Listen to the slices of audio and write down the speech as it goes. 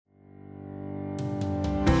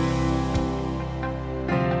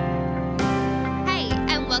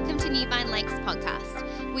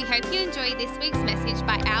podcast. We hope you enjoy this week's message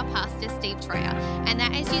by our pastor, Steve Troyer, and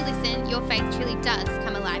that as you listen, your faith truly does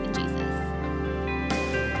come alive in Jesus.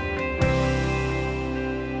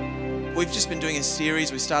 We've just been doing a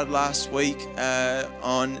series we started last week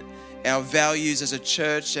on our values as a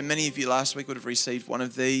church, and many of you last week would have received one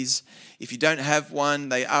of these. If you don't have one,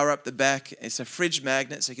 they are up the back. It's a fridge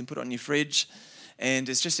magnet, so you can put it on your fridge. And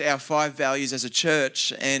it's just our 5 values as a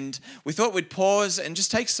church. And we thought we'd pause and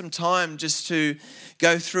just take some time just to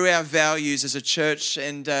go through our values as a church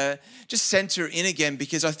and just center in again,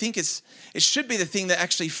 because I think it should be the thing that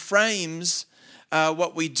actually frames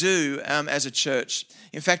what we do as a church.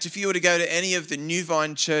 In fact, if you were to go to any of the New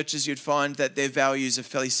Vine churches, you'd find that their values are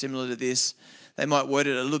fairly similar to this. They might word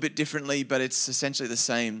it a little bit differently, but it's essentially the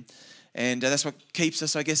same. And that's what keeps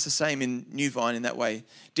us, I guess, the same in New Vine in that way.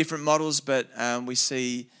 Different models, but we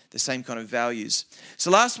see the same kind of values.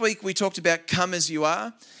 So last week we talked about come as you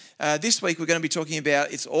are. This week we're going to be talking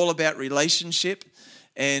about it's all about relationship.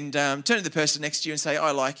 And turn to the person next to you and say,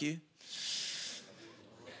 I like you.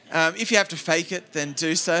 If you have to fake it, then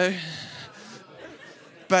do so.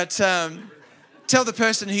 But tell the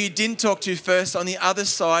person who you didn't talk to first on the other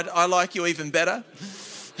side, I like you even better.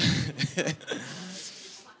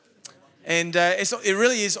 And it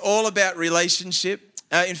really is all about relationship.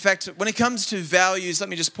 In fact, when it comes to values, let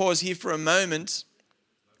me just pause here for a moment.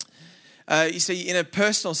 You see, in a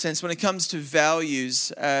personal sense, when it comes to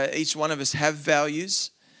values, each one of us have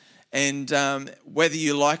values. And whether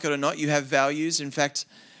you like it or not, you have values. In fact,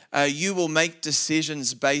 you will make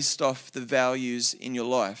decisions based off the values in your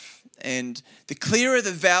life. And the clearer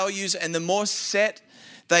the values and the more set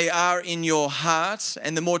they are in your heart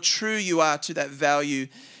and the more true you are to that value,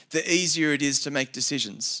 the easier it is to make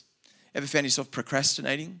decisions. Ever found yourself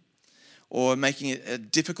procrastinating or making a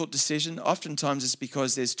difficult decision? Oftentimes it's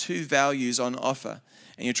because there's 2 values on offer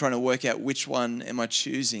and you're trying to work out which one am I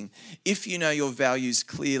choosing. If you know your values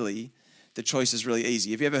clearly, the choice is really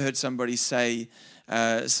easy. Have you ever heard somebody say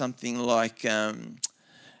something like, the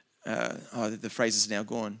phrase is now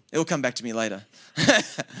gone. It'll come back to me later.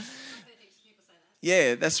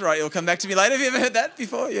 Yeah, that's right. It'll come back to me later. Have you ever heard that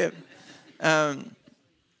before? Yeah.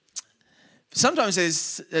 Sometimes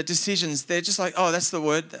there's decisions, they're just like, oh, that's the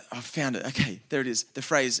word. I found it. Okay, there it is. The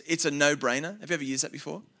phrase, it's a no-brainer. Have you ever used that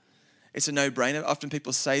before? It's a no-brainer. Often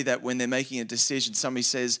people say that when they're making a decision. Somebody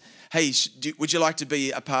says, hey, would you like to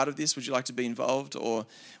be a part of this? Would you like to be involved? Or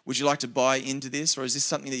would you like to buy into this? Or is this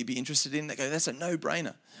something that you'd be interested in? They go, that's a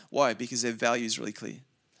no-brainer. Why? Because their value is really clear,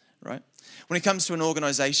 right? When it comes to an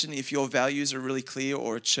organization, if your values are really clear,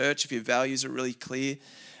 or a church, if your values are really clear,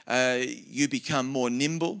 you become more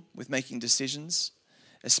nimble with making decisions,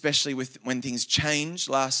 especially when things change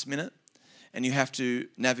last minute and you have to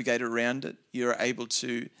navigate around it. You're able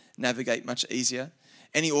to navigate much easier.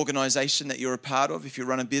 Any organization that you're a part of, if you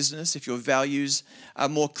run a business, if your values are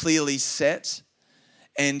more clearly set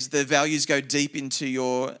and the values go deep into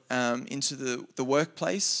into the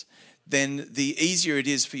workplace, then the easier it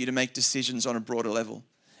is for you to make decisions on a broader level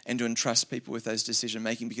and to entrust people with those decision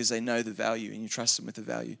making because they know the value and you trust them with the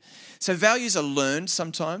value. So values are learned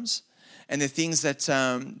sometimes, and they're things that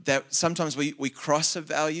sometimes we cross a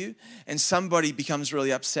value and somebody becomes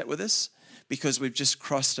really upset with us because we've just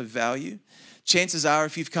crossed a value. Chances are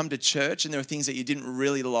if you've come to church and there are things that you didn't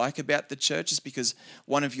really like about the church, it's because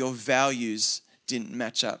one of your values didn't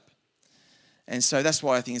match up. And so that's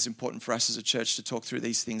why I think it's important for us as a church to talk through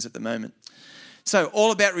these things at the moment. So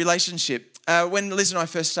all about relationship. When Liz and I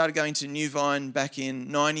first started going to New Vine back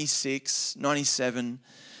in 96, 97,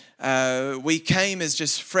 we came as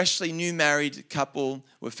just freshly new married couple.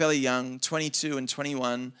 We're fairly young, 22 and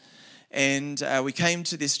 21. And we came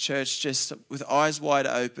to this church just with eyes wide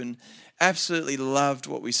open, absolutely loved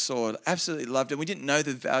what we saw, absolutely loved it. We didn't know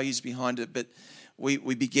the values behind it, but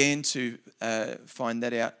we began to find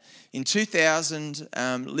that out. In 2000,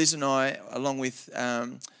 Liz and I, along with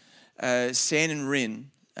San and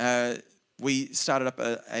Rin, we started up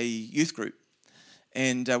a youth group,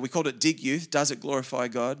 and we called it Dig Youth. Does it glorify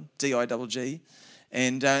God? DIGG.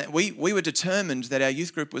 And we were determined that our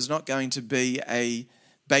youth group was not going to be a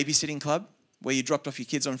babysitting club where you dropped off your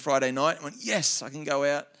kids on Friday night and went, yes, I can go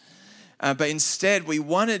out. But instead, we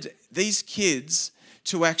wanted these kids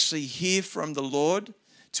to actually hear from the Lord,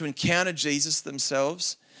 to encounter Jesus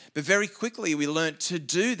themselves. But very quickly, we learned to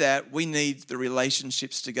do that, we need the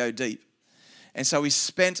relationships to go deep. And so we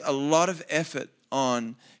spent a lot of effort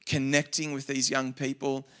on connecting with these young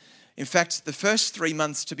people. In fact, the first 3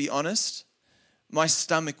 months, to be honest, my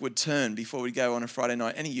stomach would turn before we'd go on a Friday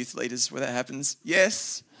night. Any youth leaders where that happens?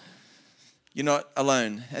 Yes. You're not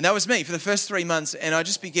alone. And that was me for the first 3 months. And I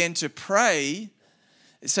just began to pray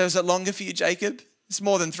So is it longer for you, Jacob? It's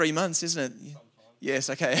more than 3 months, isn't it? Sometimes. Yes,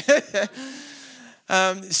 okay.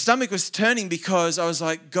 Stomach was turning because I was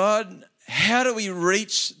like, God, how do we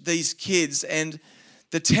reach these kids? And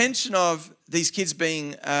the tension of these kids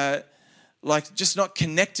being like just not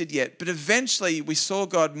connected yet. But eventually we saw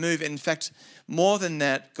God move. In fact, more than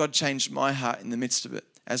that, God changed my heart in the midst of it.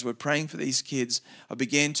 As we're praying for these kids, I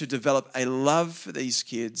began to develop a love for these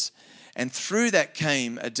kids. And through that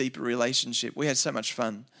came a deeper relationship. We had so much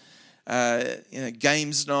fun.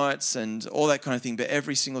 Games nights and all that kind of thing. But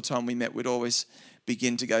every single time we met, we'd always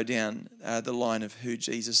begin to go down the line of who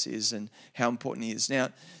Jesus is and how important he is. Now,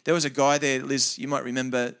 there was a guy there, Liz, you might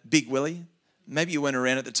remember, Big Willie. Maybe you weren't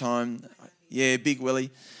around at the time. Yeah, Big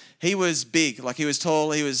Willie. He was big, like he was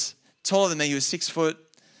tall. He was taller than me. He was 6 foot.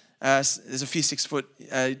 There's a few 6 foot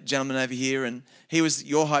gentlemen over here, and he was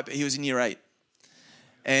your height, but he was in year 8.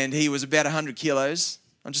 And he was about 100 kilos.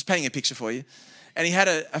 I'm just painting a picture for you. And he had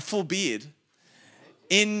a full beard.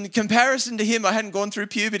 In comparison to him, I hadn't gone through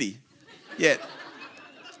puberty yet.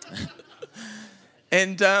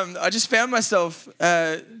 And I just found myself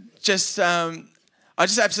I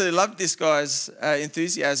just absolutely loved this guy's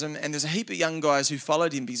enthusiasm. And there's a heap of young guys who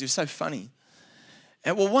followed him because he was so funny.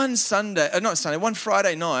 And well, one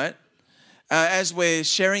Friday night, as we're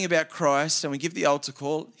sharing about Christ and we give the altar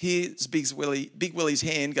call, here's Big Willie's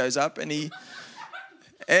hand goes up and he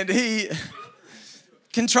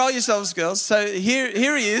control yourselves, girls. So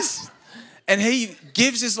here he is, and he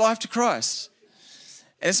gives his life to Christ.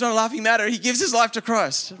 And it's not a laughing matter. He gives his life to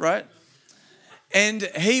Christ, right? And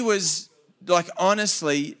he was like,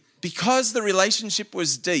 honestly, because the relationship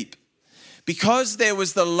was deep, because there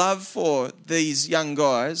was the love for these young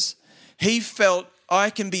guys, he felt, I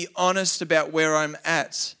can be honest about where I'm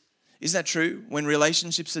at. Isn't that true? When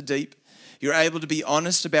relationships are deep, you're able to be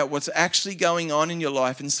honest about what's actually going on in your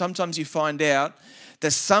life. And sometimes you find out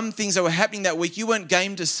that some things that were happening that week you weren't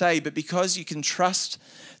game to say, but because you can trust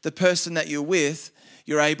the person that you're with,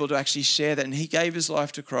 you're able to actually share that. And he gave his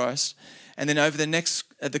life to Christ. And then over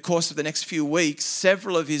the course of the next few weeks,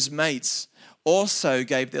 several of his mates also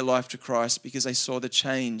gave their life to Christ because they saw the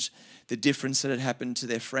change, the difference that had happened to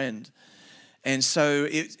their friend. And so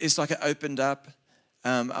it's like it opened up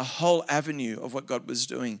a whole avenue of what God was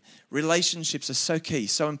doing. Relationships are so key,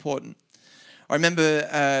 so important. I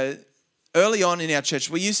remember early on in our church,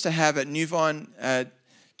 we used to have at New Vine,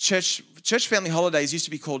 church family holidays used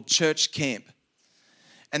to be called church camp.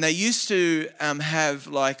 And they used to have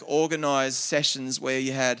like organized sessions where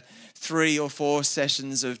you had 3 or 4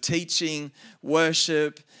 sessions of teaching,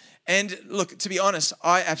 worship. And look, to be honest,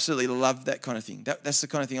 I absolutely love that kind of thing. That's the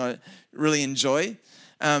kind of thing I really enjoy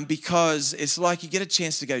because it's like you get a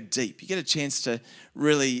chance to go deep. You get a chance to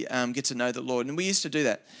really get to know the Lord. And we used to do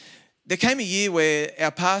that. There came a year where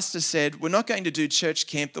our pastor said, we're not going to do church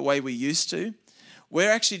camp the way we used to.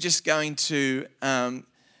 We're actually just going to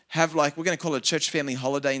we're going to call it a church family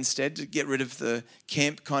holiday instead to get rid of the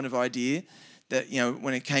camp kind of idea that,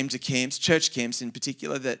 when it came to camps, church camps in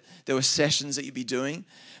particular, that there were sessions that you'd be doing.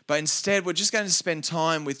 But instead, we're just going to spend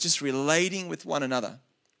time with just relating with one another.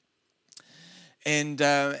 And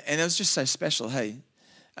it was just so special, hey.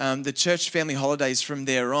 The church family holidays from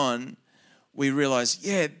there on, we realized,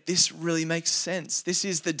 this really makes sense. This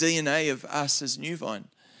is the DNA of us as New Vine.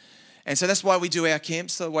 And so that's why we do our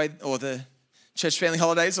camps the church family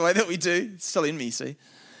holidays the way that we do. It's still in me, see.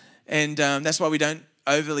 And that's why we don't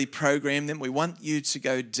overly program them. We want you to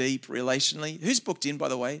go deep relationally. Who's booked in, by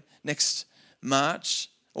the way, next March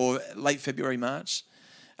or late February, March?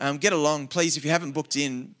 Get along, please. If you haven't booked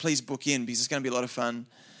in, please book in because it's going to be a lot of fun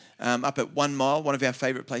up at 1 Mile, one of our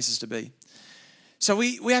favourite places to be. So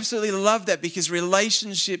we absolutely love that because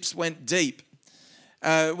relationships went deep.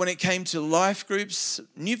 When it came to life groups,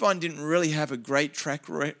 New Vine didn't really have a great track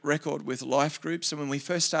record with life groups. And when we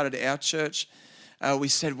first started our church, we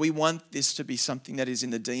said we want this to be something that is in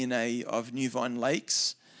the DNA of New Vine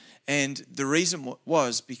Lakes. And the reason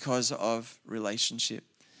was because of relationship.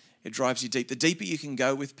 It drives you deep. The deeper you can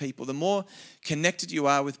go with people, the more connected you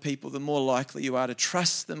are with people, the more likely you are to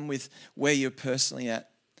trust them with where you're personally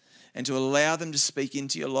at and to allow them to speak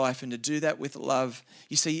into your life and to do that with love.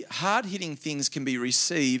 You see, hard-hitting things can be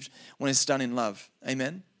received when it's done in love.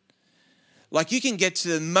 Amen? Like you can get to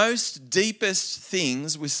the most deepest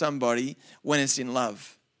things with somebody when it's in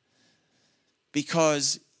love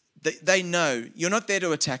because they know you're not there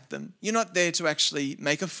to attack them. You're not there to actually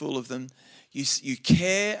make a fool of them. You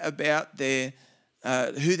care about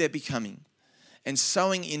who they're becoming and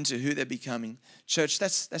sowing into who they're becoming. Church,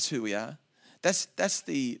 that's who we are. That's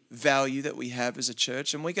the value that we have as a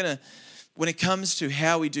church. And we're going to, when it comes to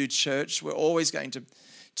how we do church, we're always going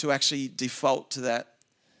to actually default to that.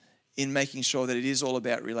 in making sure that it is all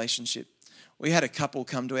about relationship. We had a couple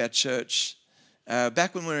come to our church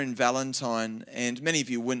back when we were in Valentine, and many of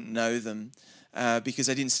you wouldn't know them because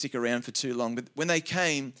they didn't stick around for too long. But when they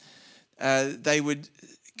came, they would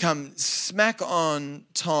come smack on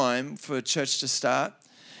time for church to start,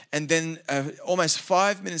 and then almost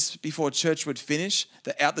 5 minutes before church would finish,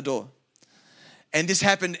 they're out the door. And this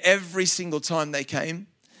happened every single time they came.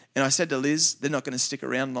 And I said to Liz, they're not going to stick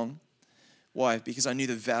around long. Why? Because I knew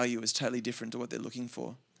the value was totally different to what they're looking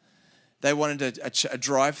for. They wanted a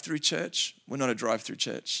drive-through church. We're not a drive-through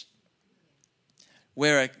church.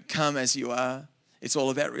 We're a come as you are. It's all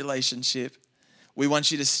about relationship. We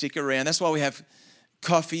want you to stick around. That's why we have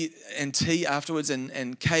coffee and tea afterwards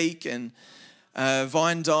and cake and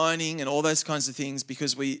vine dining and all those kinds of things,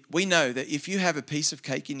 because we know that if you have a piece of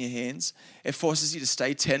cake in your hands, it forces you to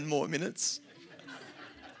stay 10 more minutes.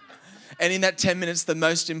 And in that 10 minutes, the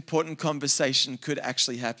most important conversation could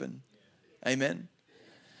actually happen. Amen.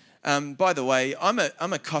 By the way, I'm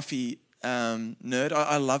a coffee nerd.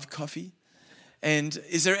 I love coffee. And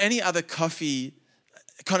is there any other coffee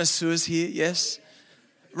connoisseurs here? Yes?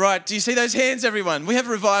 Right. Do you see those hands, everyone? We have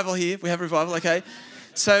revival here. We have revival, okay.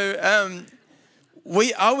 So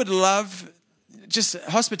I would love, just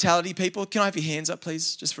hospitality people, can I have your hands up,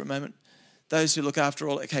 please, just for a moment? Those who look after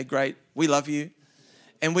all, okay, great. We love you.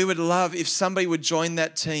 And we would love if somebody would join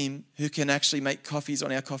that team who can actually make coffees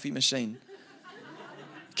on our coffee machine.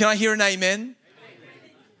 Can I hear an amen?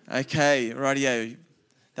 Okay, rightio.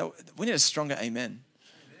 We need a stronger amen.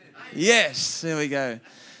 Yes, there we go.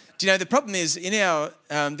 Do you know, the problem is in our,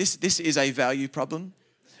 this is a value problem.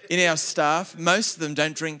 In our staff, most of them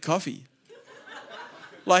don't drink coffee.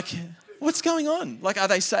 Like, what's going on? Like, are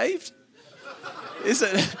they saved? Is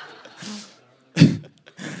it?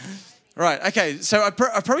 Right, okay, so I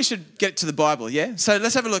probably should get to the Bible, yeah? So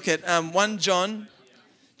let's have a look at 1 John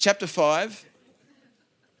chapter 5,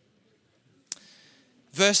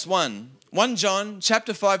 verse 1. 1 John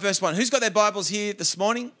chapter 5, verse 1. Who's got their Bibles here this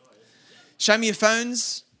morning? Show me your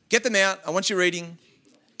phones. Get them out. I want you reading.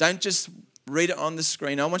 Don't just read it on the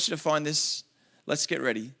screen. I want you to find this. Let's get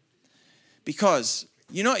ready. Because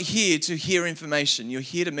you're not here to hear information. You're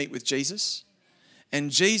here to meet with Jesus.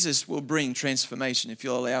 And Jesus will bring transformation if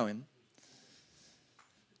you'll allow him.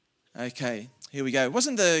 Okay, here we go.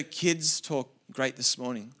 Wasn't the kids' talk great this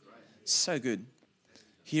morning? So good.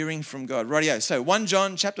 Hearing from God. Rightio. So 1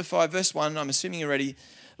 John chapter 5 verse 1. I'm assuming you're ready.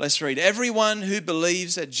 Let's read. Everyone who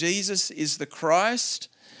believes that Jesus is the Christ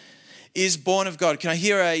is born of God. Can I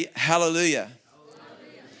hear a hallelujah?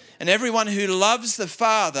 Hallelujah. And everyone who loves the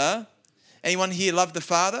Father, anyone here love the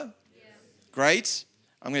Father? Yes. Great.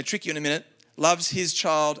 I'm going to trick you in a minute. Loves his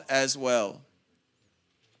child as well.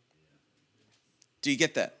 Do you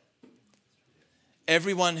get that?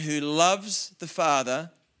 Everyone who loves the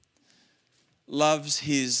Father loves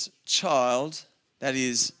his child. That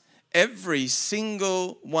is, every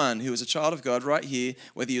single one who is a child of God right here,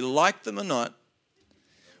 whether you like them or not,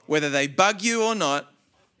 whether they bug you or not,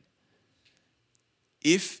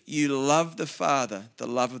 if you love the Father, the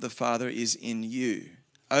love of the Father is in you,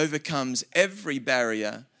 overcomes every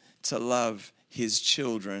barrier to love his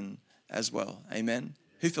children as well. Amen?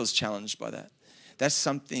 Who feels challenged by that? That's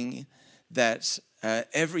something that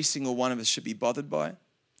every single one of us should be bothered by.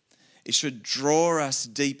 It should draw us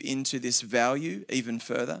deep into this value even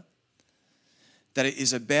further. That it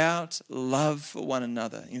is about love for one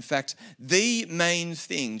another. In fact, the main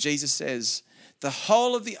thing, Jesus says, the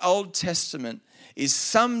whole of the Old Testament is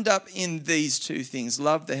summed up in these two things.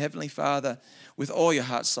 Love the Heavenly Father with all your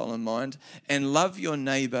heart, soul, and mind, and love your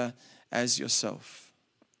neighbor as yourself.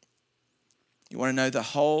 You want to know the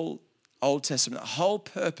whole Old Testament, the whole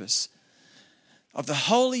purpose of the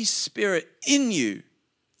Holy Spirit in you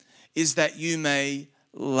is that you may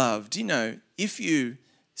love. Do you know, if you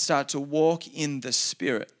start to walk in the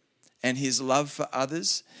Spirit and his love for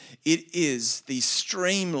others, it is the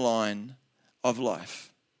streamline of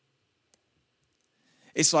life.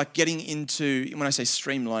 It's like getting into, when I say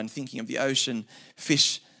streamline, thinking of the ocean,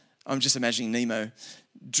 fish, I'm just imagining Nemo,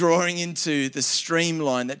 drawing into the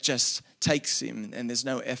streamline that just takes him and there's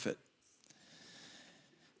no effort.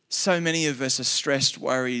 So many of us are stressed,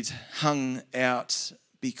 worried, hung out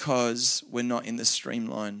because we're not in the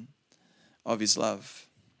streamline of his love.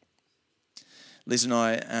 Liz and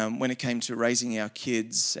I, when it came to raising our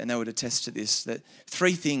kids, and they would attest to this, that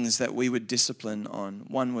 3 things that we would discipline on.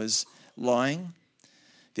 One was lying,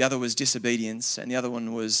 the other was disobedience, and the other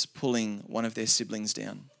one was pulling one of their siblings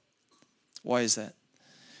down. Why is that?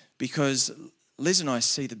 Because Liz and I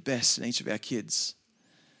see the best in each of our kids.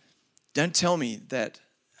 Don't tell me that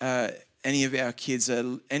any of our kids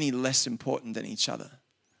are any less important than each other.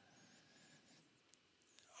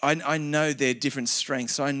 I know their different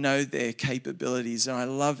strengths. I know their capabilities, and I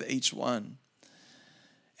love each one.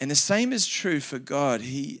 And the same is true for God.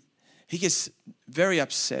 He gets very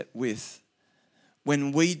upset with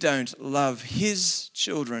when we don't love his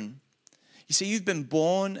children. You see, you've been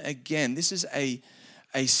born again. This is a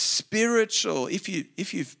spiritual, if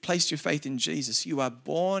you've placed your faith in Jesus, you are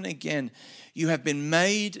born again. You have been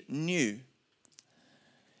made new.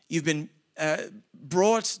 You've been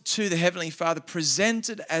brought to the Heavenly Father,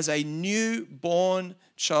 presented as a newborn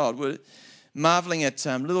child. We're marveling at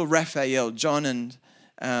little Raphael, John and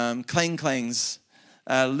Clang Clang's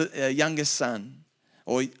youngest son,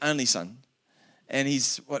 or only son. And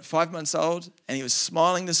he's, 5 months old? And he was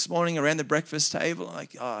smiling this morning around the breakfast table.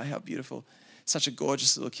 Like, oh, how beautiful. Such a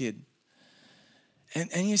gorgeous little kid.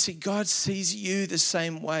 And you see, God sees you the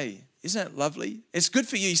same way. Isn't that lovely? It's good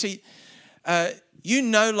for you. You see, you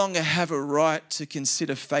no longer have a right to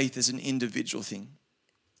consider faith as an individual thing.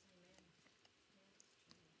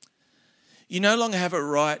 You no longer have a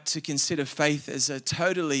right to consider faith as a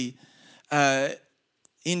totally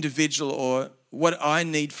individual or what I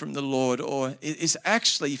need from the Lord, or it's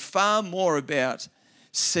actually far more about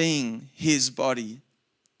seeing his body,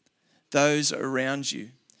 those around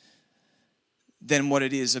you, than what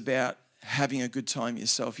it is about having a good time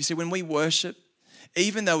yourself. You see, when we worship,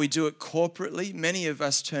 even though we do it corporately, many of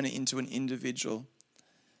us turn it into an individual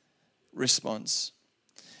response.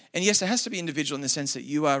 And yes, it has to be individual in the sense that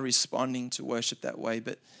you are responding to worship that way.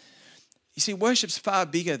 But you see, worship's far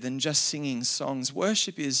bigger than just singing songs.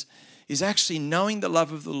 Worship is actually knowing the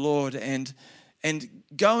love of the Lord and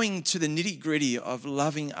going to the nitty-gritty of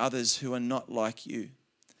loving others who are not like you.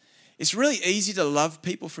 It's really easy to love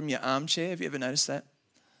people from your armchair. Have you ever noticed that?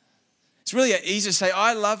 It's really easy to say,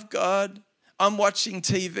 I love God. I'm watching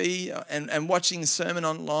TV and watching the sermon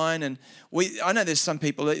online. And I know there's some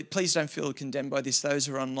people, please don't feel condemned by this, those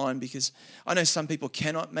who are online, because I know some people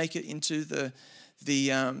cannot make it into the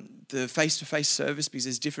face-to-face service because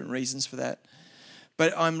there's different reasons for that.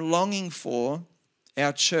 But I'm longing for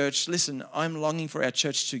our church, listen, I'm longing for our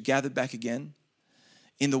church to gather back again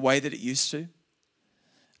in the way that it used to.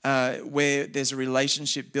 Where there's a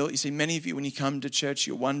relationship built. You see, many of you, when you come to church,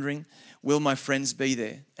 you're wondering, will my friends be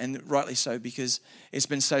there? And rightly so, because it's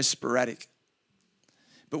been so sporadic.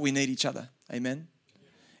 But we need each other. Amen?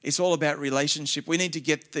 It's all about relationship. We need to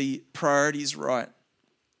get the priorities right.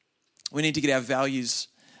 We need to get our values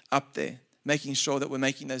up there, making sure that we're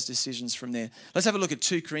making those decisions from there. Let's have a look at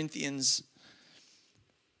 2 Corinthians.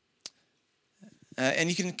 And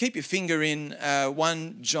you can keep your finger in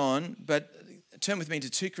 1 John, but turn with me to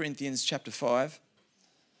 2 Corinthians chapter 5.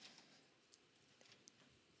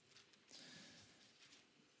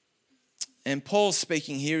 And Paul's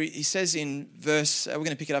speaking here. He says in verse, we're going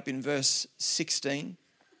to pick it up in verse 16,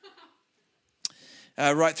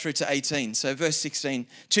 right through to 18. So verse 16,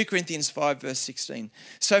 2 Corinthians 5, verse 16.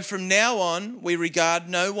 So from now on, we regard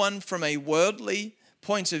no one from a worldly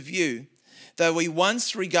point of view. Though we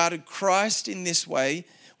once regarded Christ in this way,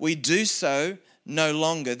 we do so no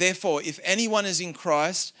longer. Therefore, if anyone is in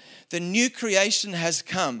Christ, the new creation has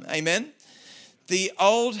come. Amen? The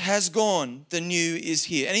old has gone, the new is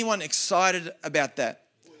here. Anyone excited about that?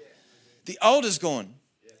 The old is gone.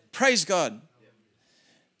 Praise God.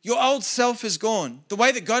 Your old self is gone. The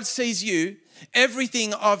way that God sees you,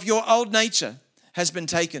 everything of your old nature has been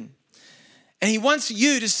taken. And he wants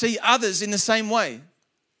you to see others in the same way.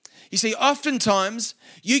 You see, oftentimes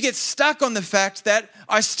you get stuck on the fact that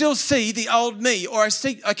I still see the old me, or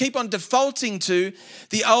I keep on defaulting to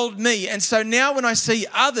the old me. And so now when I see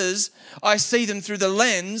others, I see them through the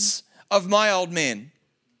lens of my old man.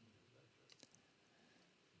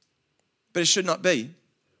 But it should not be.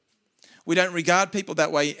 We don't regard people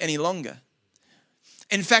that way any longer.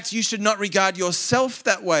 In fact, you should not regard yourself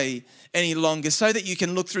that way any longer, so that you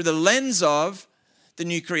can look through the lens of the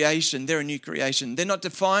new creation. They're a new creation. They're not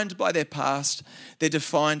defined by their past. They're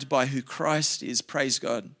defined by who Christ is. Praise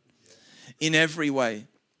God. In every way.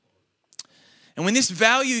 And when this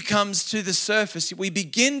value comes to the surface, we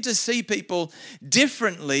begin to see people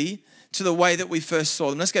differently to the way that we first saw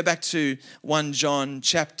them. Let's go back to 1 John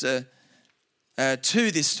chapter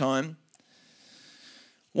 2 this time.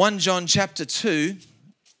 1 John chapter 2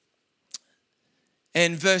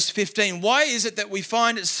 and verse 15. Why is it that we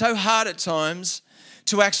find it so hard at times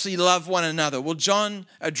to actually love one another? Well, John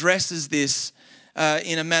addresses this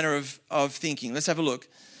in a manner of thinking. Let's have a look.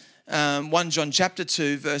 1 John chapter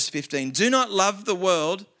 2, verse 15. Do not love the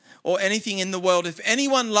world or anything in the world. If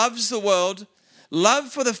anyone loves the world, love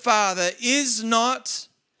for the Father is not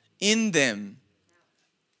in them.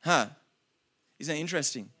 Isn't that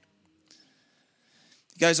interesting?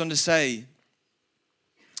 He goes on to say,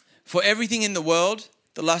 For everything in the world,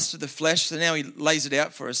 the lust of the flesh, so now he lays it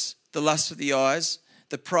out for us, the lust of the eyes,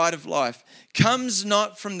 the pride of life, comes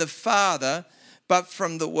not from the Father, but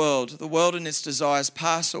from the world. The world and its desires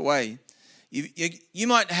pass away. You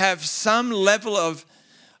might have some level of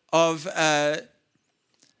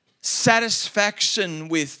satisfaction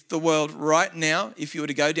with the world right now if you were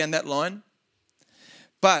to go down that line.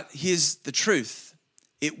 But here's the truth.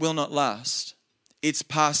 It will not last. It's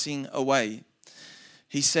passing away.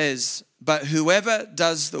 He says, but whoever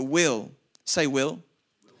does the will, say will,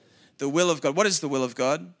 the will of God. What is the will of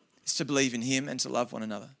God? It's to believe in him and to love one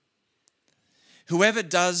another. Whoever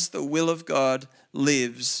does the will of God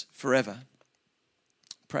lives forever.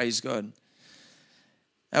 Praise God.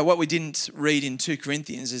 What we didn't read in 2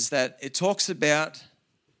 Corinthians is that it talks about,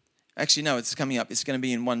 actually no, it's coming up. It's going to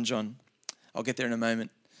be in 1 John. I'll get there in a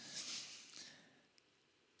moment.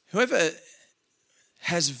 Whoever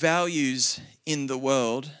has values in the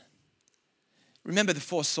world, remember the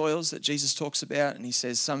 4 soils that Jesus talks about, and he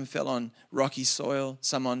says some fell on rocky soil,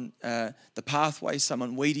 some on the pathway, some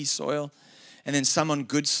on weedy soil, and then some on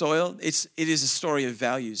good soil. It is a story of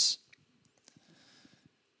values.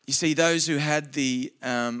 You see, those who had I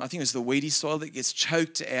think it was the weedy soil that gets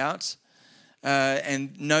choked out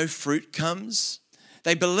and no fruit comes,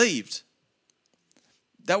 they believed.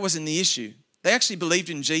 That wasn't the issue. They actually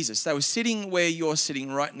believed in Jesus. They were sitting where you're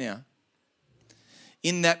sitting right now,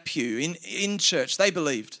 in that pew, in church. They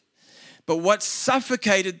believed. But what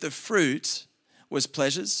suffocated the fruit was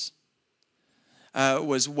pleasures,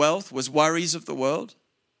 was wealth, was worries of the world.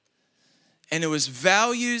 And it was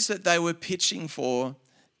values that they were pitching for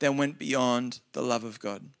that went beyond the love of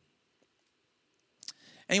God.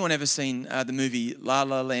 Anyone ever seen the movie La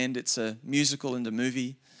La Land? It's a musical and a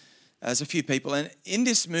movie. There's a few people, and in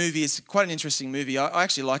this movie, it's quite an interesting movie. I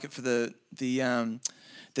actually like it for the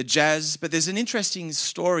jazz, but there's an interesting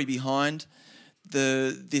story behind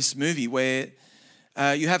this movie where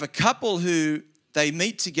you have a couple who they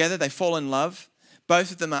meet together, they fall in love.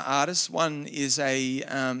 Both of them are artists. One is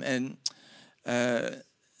an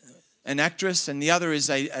actress, and the other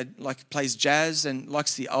is plays jazz and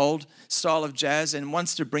likes the old style of jazz and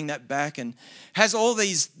wants to bring that back and has all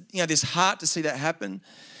these, this heart to see that happen.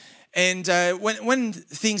 And when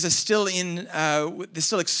things are still they're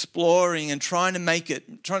still exploring and trying to make it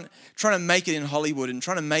in Hollywood and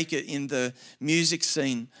trying to make it in the music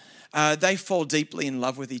scene, they fall deeply in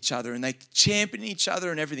love with each other and they champion each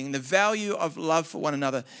other and everything. And the value of love for one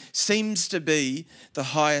another seems to be the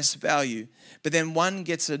highest value. But then one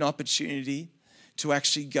gets an opportunity to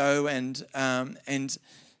actually go and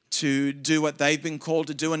to do what they've been called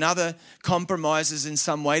to do. Another compromises in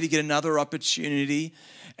some way to get another opportunity.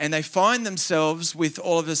 And they find themselves with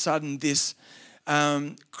all of a sudden this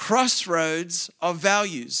crossroads of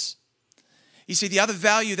values. You see, the other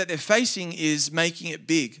value that they're facing is making it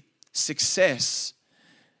big. Success,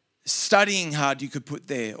 studying hard you could put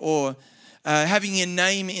there, or having your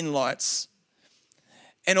name in lights.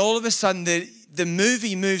 And all of a sudden the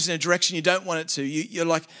movie moves in a direction you don't want it to. You're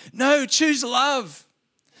like, no, choose love.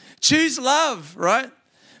 Choose love, right?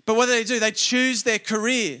 But what do? They choose their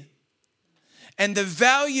career. And the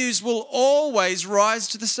values will always rise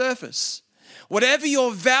to the surface. Whatever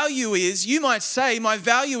your value is, you might say, my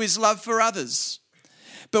value is love for others.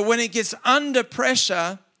 But when it gets under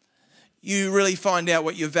pressure, you really find out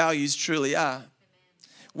what your values truly are. Amen.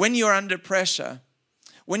 When you're under pressure,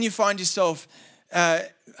 when you find yourself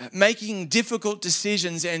making difficult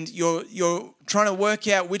decisions and you're trying to work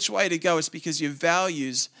out which way to go, it's because your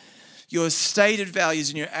values, your stated values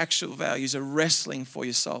and your actual values are wrestling for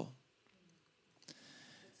your soul.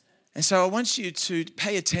 And so I want you to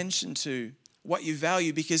pay attention to what you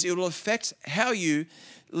value, because it will affect how you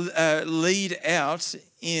lead out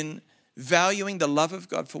in valuing the love of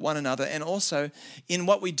God for one another, and also in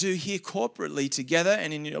what we do here corporately together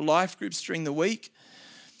and in your life groups during the week.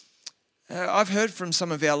 I've heard from some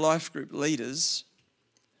of our life group leaders,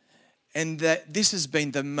 and that this has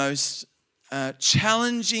been the most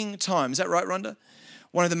challenging time. Is that right, Rhonda?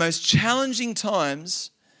 One of the most challenging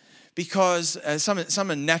times, because some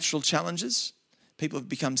are natural challenges. People have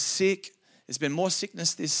become sick. There's been more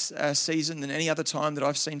sickness this season than any other time that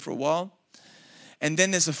I've seen for a while. And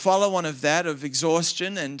then there's a follow-on of that, of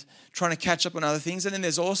exhaustion and trying to catch up on other things. And then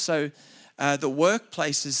there's also the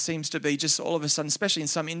workplaces seems to be just all of a sudden, especially in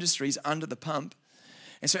some industries, under the pump.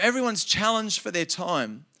 And so everyone's challenged for their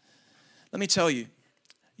time. Let me tell you,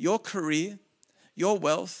 your career, your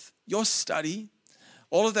wealth, your study,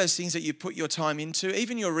 all of those things that you put your time into,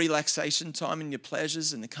 even your relaxation time and your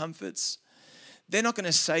pleasures and the comforts, they're not going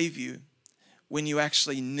to save you when you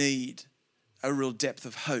actually need a real depth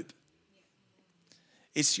of hope.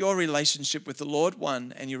 It's your relationship with the Lord,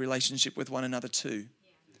 one, and your relationship with one another, two.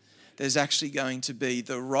 There's actually going to be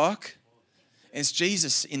the rock. And it's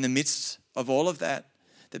Jesus in the midst of all of that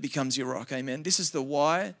that becomes your rock. Amen. This is the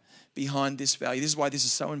why behind this value. This is why this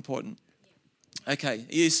is so important. Okay,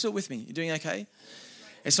 are you still with me? You doing okay?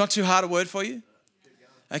 It's not too hard a word for you?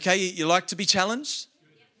 Okay, you like to be challenged?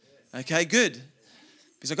 Okay, good.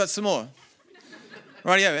 Because I've got some more.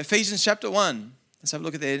 Rightio, Ephesians chapter 1. Let's have a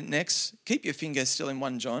look at there next. Keep your finger still in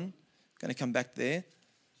 1 John. I'm going to come back there.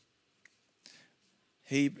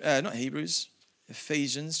 Not Hebrews.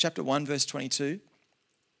 Ephesians chapter 1 verse 22.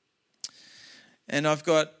 And I've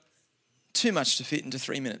got too much to fit into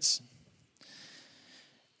 3 minutes.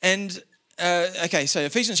 And, so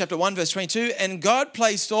Ephesians chapter 1 verse 22. And God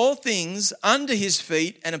placed all things under his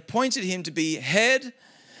feet and appointed him to be head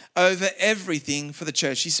over everything for the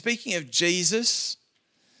church. He's speaking of Jesus.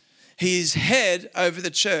 He is head over the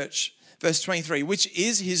church. Verse 23, which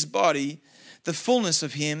is his body, the fullness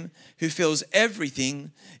of him who fills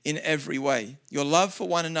everything in every way. Your love for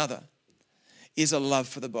one another is a love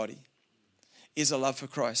for the body, is a love for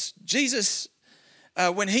Christ. Jesus,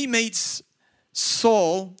 when he meets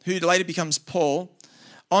Saul, who later becomes Paul,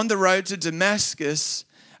 on the road to Damascus,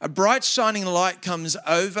 a bright shining light comes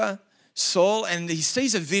over Saul and he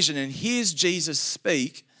sees a vision and hears Jesus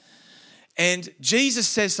speak. And Jesus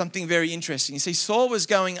says something very interesting. You see, Saul was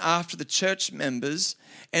going after the church members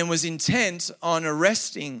and was intent on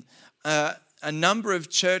arresting a number of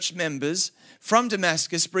church members from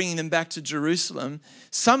Damascus, bringing them back to Jerusalem.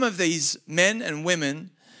 Some of these men and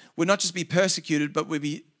women would not just be persecuted, but would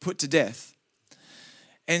be put to death.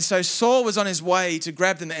 And so Saul was on his way to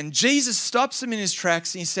grab them, and Jesus stops him in his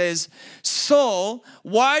tracks and he says, Saul,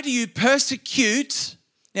 why do you persecute?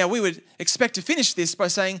 Now, we would expect to finish this by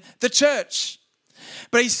saying, the church.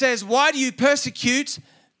 But he says, why do you persecute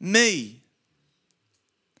me?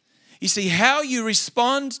 You see, how you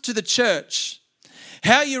respond to the church,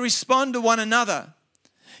 how you respond to one another,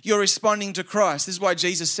 you're responding to Christ. This is why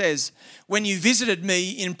Jesus says, when you visited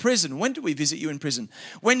me in prison, when did we visit you in prison?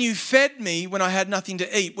 When you fed me when I had nothing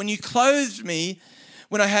to eat, when you clothed me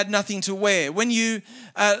when I had nothing to wear, when you,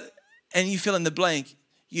 and you fill in the blank,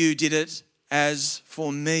 you did it as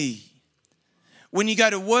for me. When you go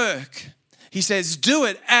to work, he says, do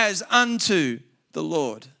it as unto the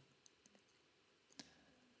Lord.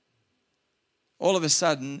 All of a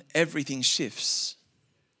sudden, everything shifts.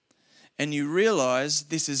 And you realize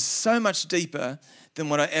this is so much deeper than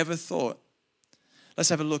what I ever thought. Let's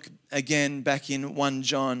have a look again back in 1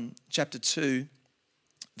 John chapter 2,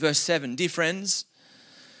 verse 7. Dear friends,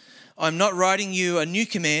 I'm not writing you a new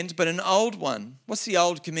command, but an old one. What's the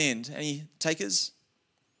old command? Any takers?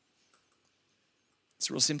 It's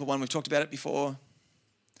a real simple one. We've talked about it before.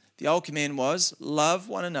 The old command was, love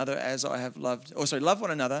one another as I have loved, love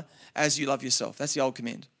one another as you love yourself. That's the old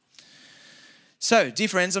command. So, dear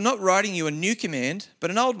friends, I'm not writing you a new command, but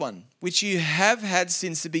an old one, which you have had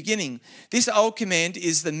since the beginning. This old command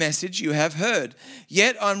is the message you have heard.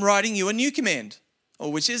 Yet I'm writing you a new command.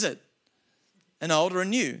 Or which is it? An old or a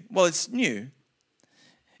new? Well, it's new.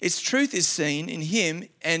 Its truth is seen in him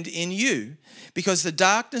and in you, because the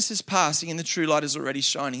darkness is passing and the true light is already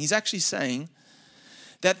shining. He's actually saying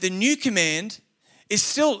that the new command is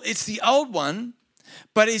still, it's the old one,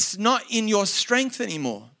 but it's not in your strength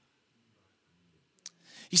anymore.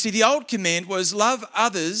 You see, the old command was love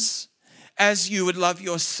others as you would love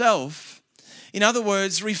yourself. In other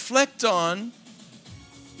words, just reflect on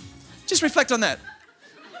that.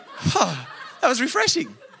 Oh, that was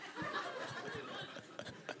refreshing.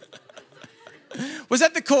 Was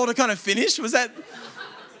that the call to kind of finish? Was that?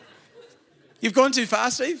 You've gone too far,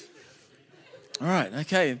 Steve? All right,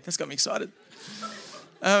 okay, that's got me excited.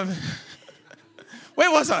 Where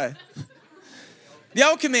was I? The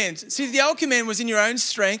old command. See, the old command was in your own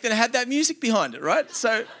strength and it had that music behind it, right?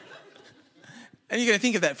 So, and you're going to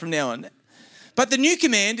think of that from now on. But the new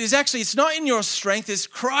command is actually, it's not in your strength, it's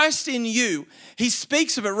Christ in you. He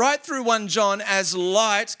speaks of it right through 1 John as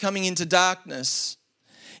light coming into darkness.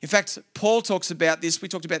 In fact, Paul talks about this. We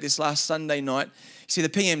talked about this last Sunday night. You see, the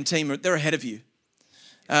PM team, they're ahead of you.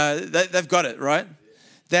 They've got it, right?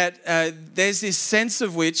 That there's this sense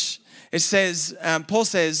of which it says, Paul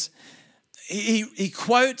says, he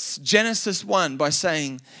quotes Genesis 1 by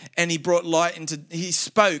saying, and he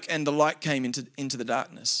spoke and the light came into the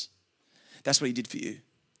darkness. That's what he did for you.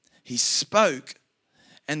 He spoke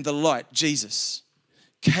and the light, Jesus,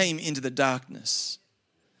 came into the darkness.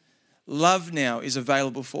 Love now is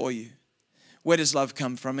available for you. Where does love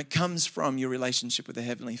come from? It comes from your relationship with the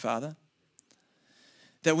Heavenly Father.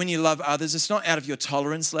 That when you love others, it's not out of your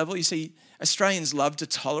tolerance level. You see, Australians love to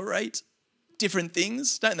tolerate different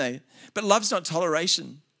things, don't they? But love's not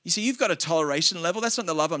toleration. You see, you've got a toleration level. That's not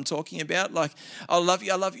the love I'm talking about. Like, I love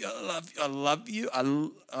you, I love you, I love you, I love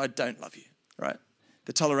you, I don't love you, right?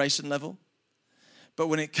 The toleration level. But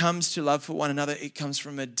when it comes to love for one another, it comes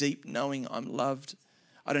from a deep knowing I'm loved.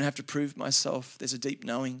 I don't have to prove myself. There's a deep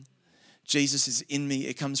knowing. Jesus is in me.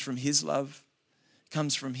 It comes from his love. It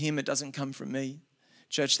comes from him. It doesn't come from me.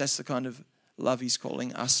 Church, that's the kind of love he's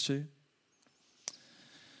calling us to.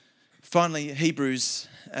 Finally, Hebrews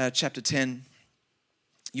chapter 10.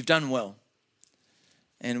 You've done well.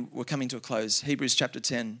 And we're coming to a close. Hebrews chapter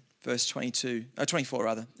 10, verse 24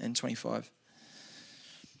 and 25.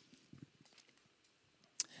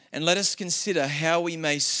 And let us consider how we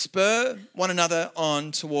may spur one another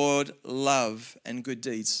on toward love and good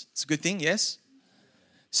deeds. It's a good thing, yes?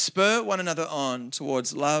 Spur one another on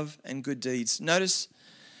towards love and good deeds. Notice,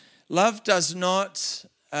 love does not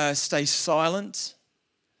stay silent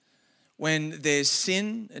when there's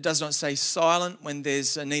sin. It does not stay silent when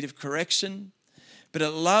there's a need of correction. But it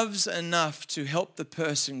loves enough to help the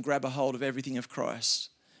person grab a hold of everything of Christ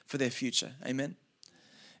for their future. Amen?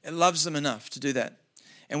 It loves them enough to do that.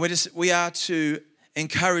 And we are to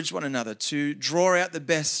encourage one another, to draw out the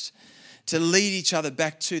best, to lead each other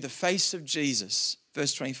back to the face of Jesus.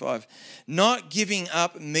 Verse 25, not giving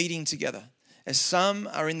up meeting together, as some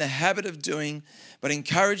are in the habit of doing, but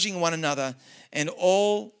encouraging one another, and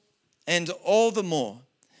all the more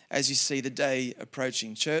as you see the day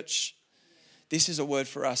approaching. Church, this is a word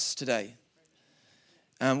for us today.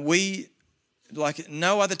 We, like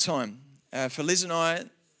no other time, for Liz and I,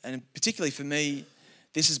 and particularly for me,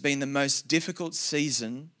 this has been the most difficult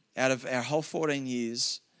season out of our whole 14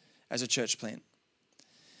 years as a church plant.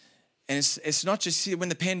 And it's not just when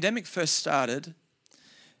the pandemic first started,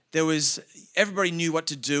 everybody knew what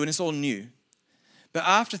to do and it's all new. But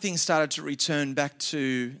after things started to return back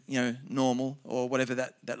to normal or whatever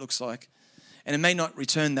that looks like, and it may not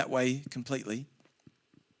return that way completely,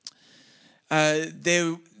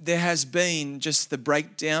 there has been just the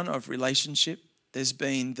breakdown of relationship. There's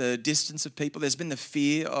been the distance of people. There's been the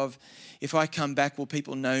fear of, if I come back, will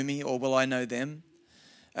people know me or will I know them?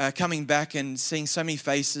 Coming back and seeing so many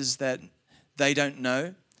faces that they don't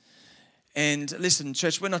know. And listen,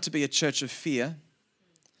 church, we're not to be a church of fear.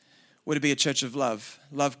 We're to be a church of love.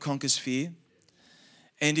 Love conquers fear.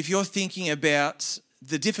 And if you're thinking about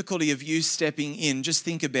the difficulty of you stepping in, just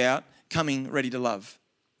think about coming ready to love.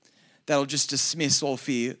 That'll just dismiss all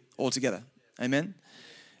fear altogether. Amen?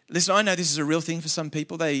 Listen, I know this is a real thing for some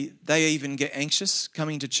people. They even get anxious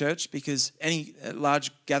coming to church because any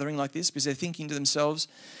large gathering like this, because they're thinking to themselves,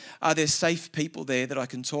 are there safe people there that I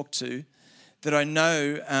can talk to that I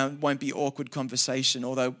know won't be awkward conversation,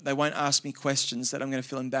 or they won't ask me questions that I'm going to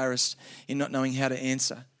feel embarrassed in not knowing how to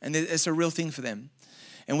answer. And it's a real thing for them.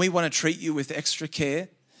 And we want to treat you with extra care,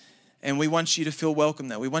 and we want you to feel welcome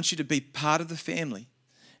there. We want you to be part of the family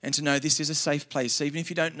and to know this is a safe place. So even if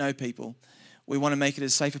you don't know people, we want to make it a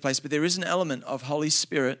safer place. But there is an element of Holy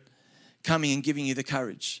Spirit coming and giving you the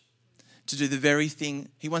courage to do the very thing.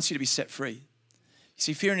 He wants you to be set free. You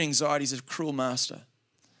see, fear and anxiety is a cruel master.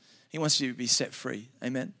 He wants you to be set free.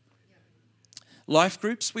 Amen? Life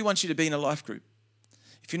groups, we want you to be in a life group.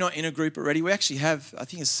 If you're not in a group already, we actually have, I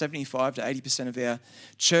think it's 75 to 80% of our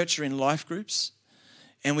church are in life groups.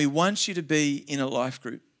 And we want you to be in a life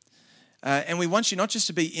group. And we want you not just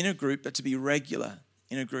to be in a group, but to be regular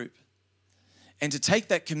in a group. And to take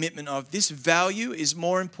that commitment of this value is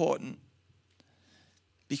more important,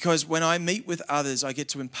 because when I meet with others, I get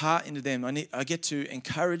to impart into them. I get to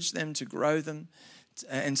encourage them, to grow them,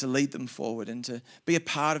 and to lead them forward, and to be a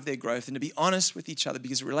part of their growth, and to be honest with each other,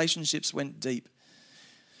 because relationships went deep.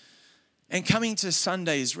 And coming to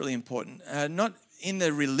Sunday is really important, not in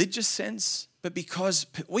the religious sense, but because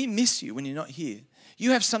we miss you when you're not here. You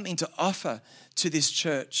have something to offer to this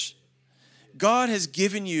church. God has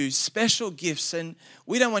given you special gifts, and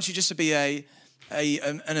we don't want you just to be an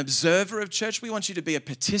observer of church. We want you to be a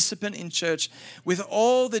participant in church with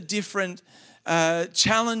all the different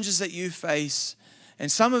challenges that you face.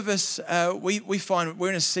 And some of us, we find we're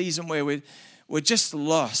in a season where we're just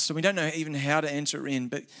lost, and we don't know even how to enter in.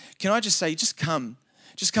 But can I just say, just come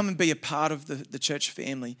and be a part of the church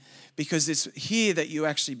family, because it's here that you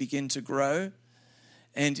actually begin to grow,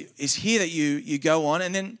 and it's here that you go on.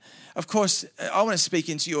 And then, of course, I want to speak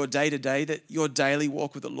into your day-to-day, that your daily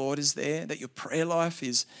walk with the Lord is there, that your prayer life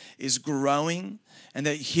is growing, and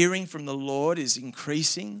that hearing from the Lord is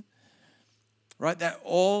increasing, right? That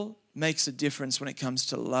all makes a difference when it comes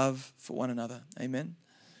to love for one another. Amen?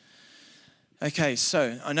 Okay,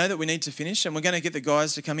 so I know that we need to finish, and we're going to get the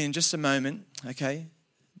guys to come in just a moment, okay?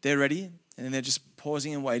 They're ready, and they're just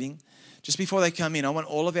pausing and waiting just before they come in, I want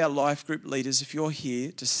all of our life group leaders, if you're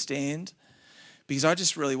here, to stand, because I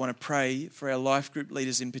just really want to pray for our life group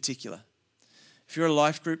leaders in particular. If you're a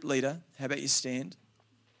life group leader, how about you stand?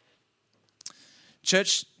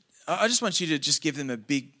 Church, I just want you to just give them a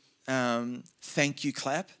big thank you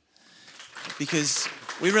clap, because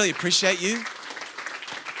we really appreciate you.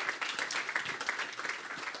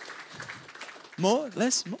 More?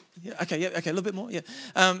 Less? More? Yeah, okay, a little bit more, yeah.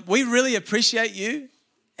 We really appreciate you.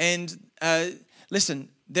 And listen,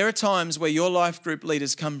 there are times where your life group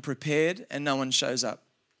leaders come prepared and no one shows up.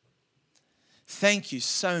 Thank you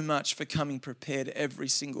so much for coming prepared every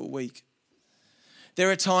single week. There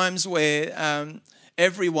are times where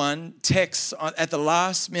everyone texts at the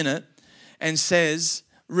last minute and says,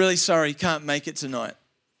 really sorry, can't make it tonight.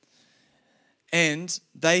 And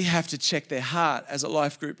they have to check their heart as a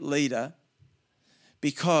life group leader,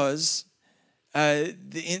 because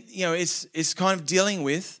it's kind of dealing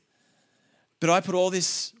with, but I put all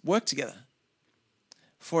this work together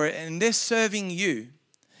for it, and they're serving you.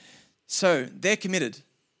 So they're committed.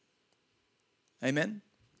 Amen?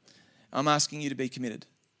 I'm asking you to be committed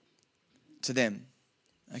to them,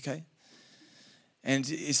 okay?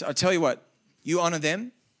 And I tell you what, you honor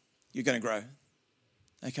them, you're going to grow,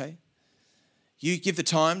 okay? You give the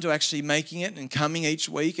time to actually making it and coming each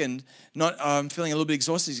week and not, I'm feeling a little bit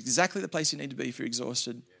exhausted. It's exactly the place you need to be if you're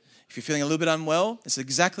exhausted. If you're feeling a little bit unwell, it's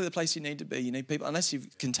exactly the place you need to be. You need people, unless you're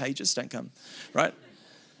contagious, don't come, right?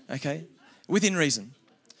 Okay? Within reason.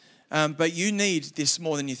 But you need this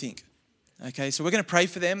more than you think. Okay, so we're going to pray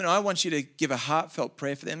for them, and I want you to give a heartfelt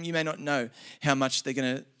prayer for them. You may not know how much they're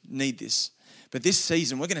going to need this. But this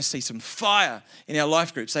season, we're going to see some fire in our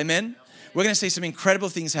life groups. Amen? We're going to see some incredible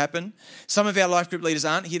things happen. Some of our life group leaders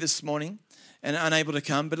aren't here this morning and unable to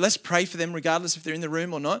come, but let's pray for them regardless if they're in the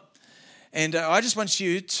room or not. And I just want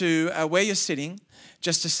you to, where you're sitting,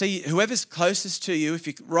 just to see whoever's closest to you. If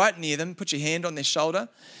you're right near them, put your hand on their shoulder.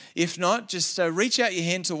 If not, just reach out your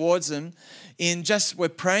hand towards them. We're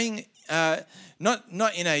praying,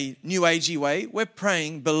 not in a new agey way. We're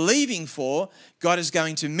praying, believing for God is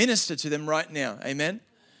going to minister to them right now. Amen?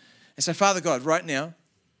 And so, Father God, right now,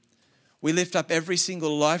 we lift up every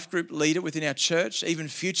single life group leader within our church, even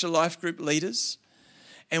future life group leaders.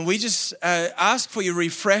 And we just ask for your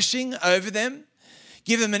refreshing over them.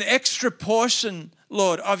 Give them an extra portion,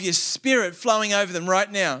 Lord, of your Spirit flowing over them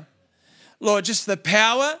right now. Lord, just the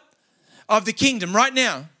power of the kingdom right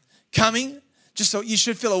now coming. Just so you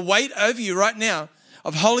should feel a weight over you right now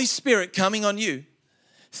of Holy Spirit coming on you.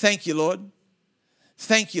 Thank you, Lord.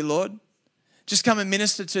 Thank you, Lord. Just come and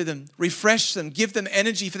minister to them. Refresh them. Give them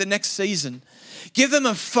energy for the next season. Give them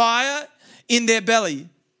a fire in their belly.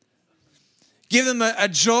 Give them a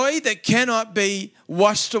joy that cannot be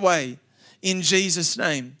washed away in Jesus'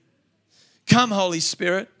 name. Come, Holy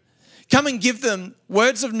Spirit. Come and give them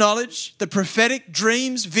words of knowledge, the prophetic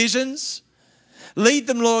dreams, visions. Lead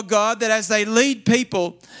them, Lord God, that as they lead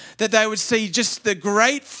people, that they would see just the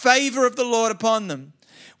great favor of the Lord upon them,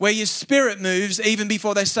 where your Spirit moves even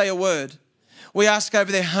before they say a word. We ask over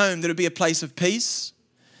their home that it would be a place of peace,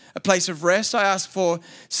 a place of rest. I ask for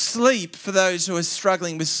sleep for those who are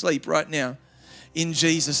struggling with sleep right now. In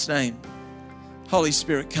Jesus' name. Holy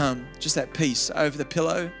Spirit, come. Just that peace over the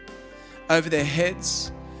pillow, over their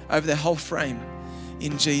heads, over their whole frame.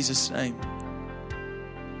 In Jesus' name.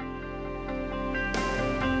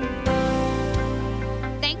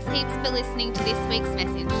 Thanks heaps for listening to this week's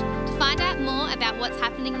message. To find out more about what's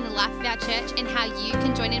happening in the life of our church and how you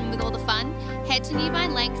can join in with all the fun, head to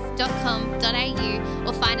newvinelancs.com.au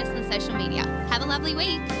or find us on social media. Have a lovely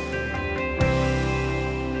week.